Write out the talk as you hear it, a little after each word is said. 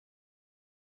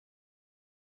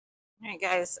All right,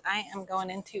 guys, I am going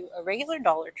into a regular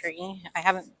Dollar Tree. I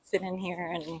haven't been in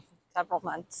here in several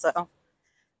months, so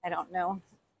I don't know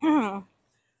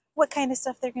what kind of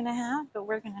stuff they're going to have, but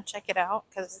we're going to check it out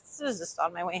because this was just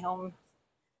on my way home,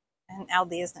 and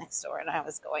Aldi is next door, and I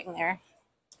was going there.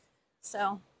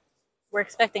 So we're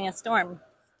expecting a storm.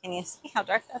 Can you see how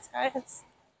dark that sky is?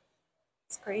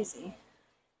 It's crazy.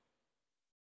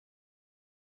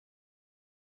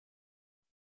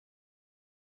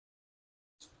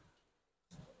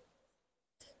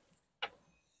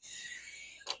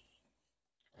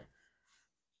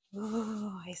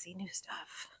 Ooh, I see new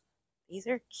stuff. These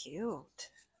are cute.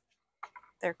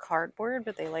 They're cardboard,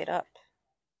 but they light up.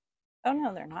 Oh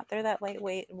no, they're not. They're that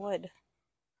lightweight wood.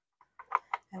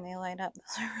 And they light up.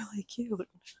 Those are really cute.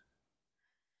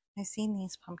 I've seen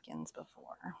these pumpkins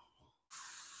before.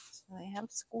 So they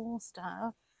have school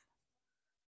stuff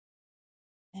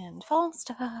and fall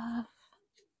stuff.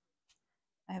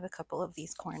 I have a couple of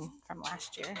these corn from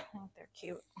last year. I think they're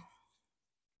cute.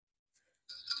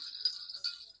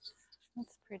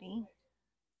 That's pretty.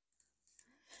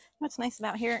 What's nice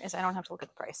about here is I don't have to look at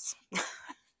the price.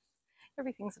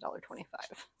 Everything's $1.25. It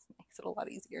makes it a lot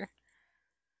easier.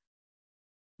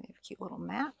 They have cute little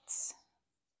mats.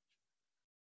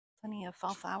 Plenty of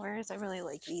fall flowers. I really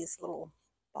like these little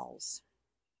balls.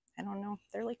 I don't know.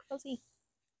 They're like fuzzy.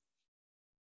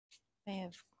 They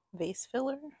have vase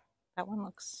filler. That one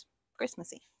looks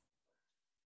Christmassy.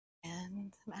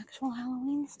 And some actual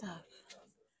Halloween stuff.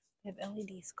 They have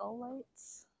LED skull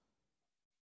lights.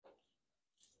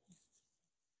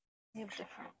 They have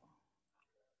different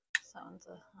sounds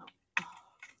of like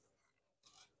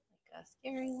a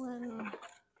scary one.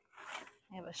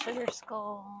 They have a sugar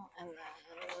skull, and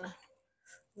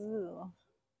then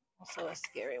also a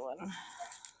scary one.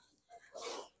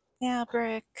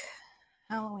 Fabric,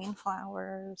 Halloween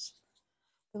flowers.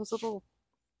 Those little,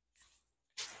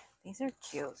 these are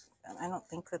cute. And I don't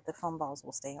think that the foam balls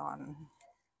will stay on.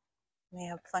 They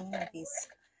have plenty of these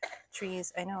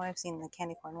trees. I know I've seen the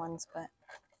candy corn ones, but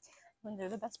well, they're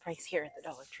the best price here at the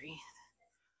Dollar Tree.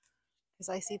 Because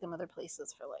I see them other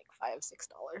places for like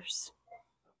 $5-6.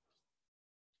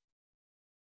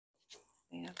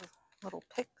 They have little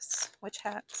picks, witch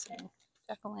hats, and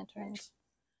jack-o'-lanterns.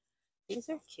 These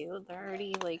are cute. They're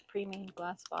already like pre-made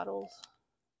glass bottles.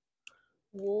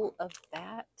 Wool of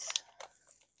bat,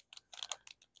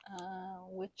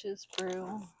 witch's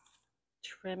brew,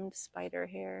 trimmed spider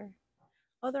hair.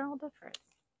 Oh, they're all different.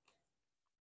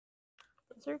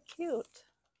 Those are cute.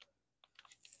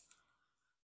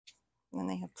 And then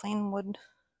they have plain wood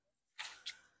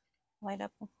light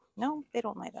up. No, they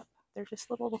don't light up. They're just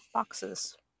little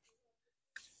boxes.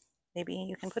 Maybe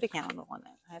you can put a candle on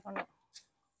it. I don't know.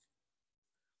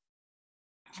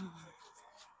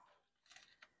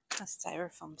 A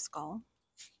styrofoam skull.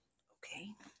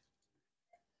 Okay.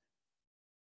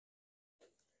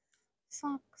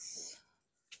 Socks.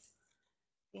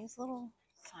 These little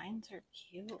signs are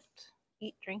cute.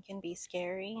 Eat, drink, and be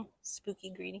scary.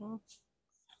 Spooky greeting.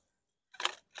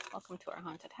 Welcome to our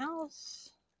haunted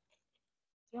house.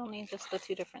 You'll need just the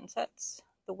two different sets.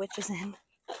 The witch is in.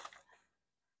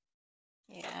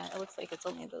 Yeah, it looks like it's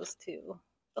only those two.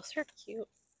 Those are cute.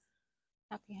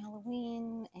 Happy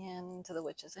Halloween, and To the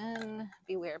Witch is In,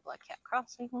 Beware Black Cat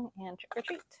Crossing, and Trick or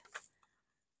Treat.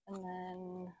 And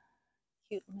then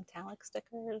cute metallic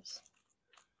stickers.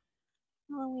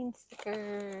 Halloween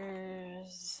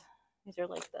stickers. These are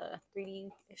like the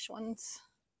 3D-ish ones.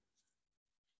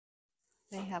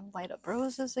 They have light up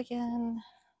roses again.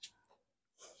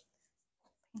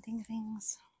 Painting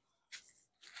things.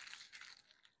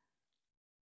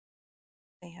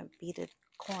 They have beaded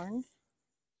corn.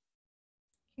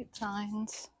 Cute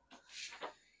signs.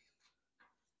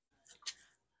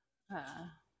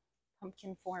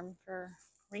 Pumpkin form for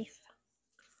wreath.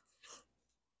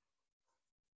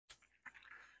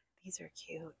 These are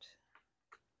cute.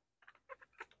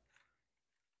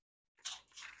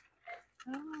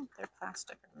 I don't know if they're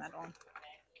plastic or metal.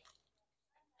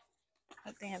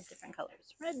 But they have different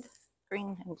colors. Red,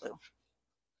 green, and blue.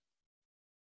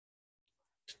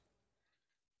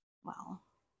 Wow.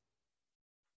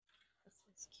 This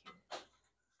is cute.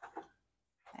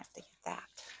 I have to get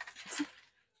that.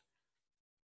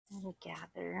 And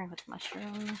gather with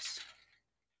mushrooms.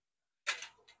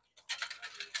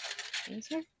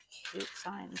 These are cute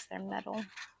signs. They're metal.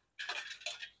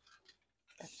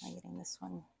 Definitely getting this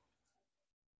one.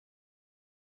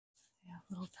 Yeah,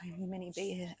 little tiny mini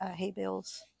hay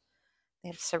bales. They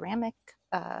have ceramic,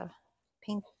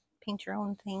 paint your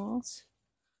own things.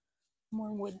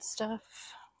 More wood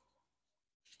stuff.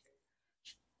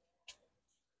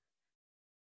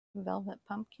 Velvet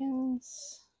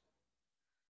pumpkins.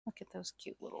 Look at those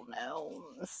cute little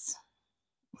gnomes.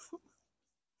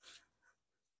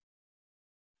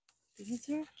 These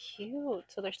are cute.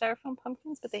 So they're styrofoam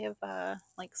pumpkins, but they have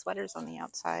like sweaters on the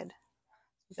outside.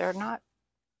 They're not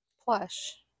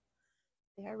plush.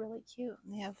 They are really cute.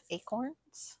 And they have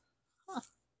acorns. Huh.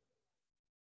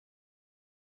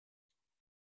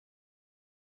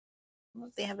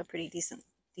 Well, they have a pretty decent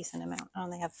amount. Oh,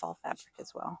 and they have fall fabric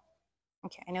as well.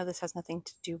 Okay, I know this has nothing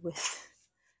to do with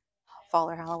fall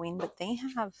or Halloween, but they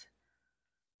have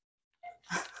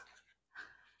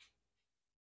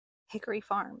Hickory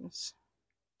Farms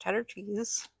cheddar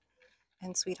cheese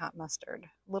and sweet hot mustard.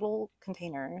 Little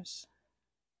containers.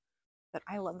 But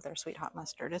I love their sweet hot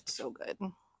mustard. It's so good.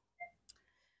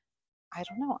 I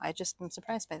don't know. I just am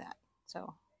surprised by that.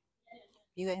 So if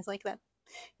you guys like that,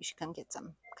 you should come get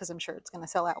some because I'm sure it's going to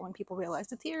sell out when people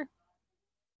realize it's here.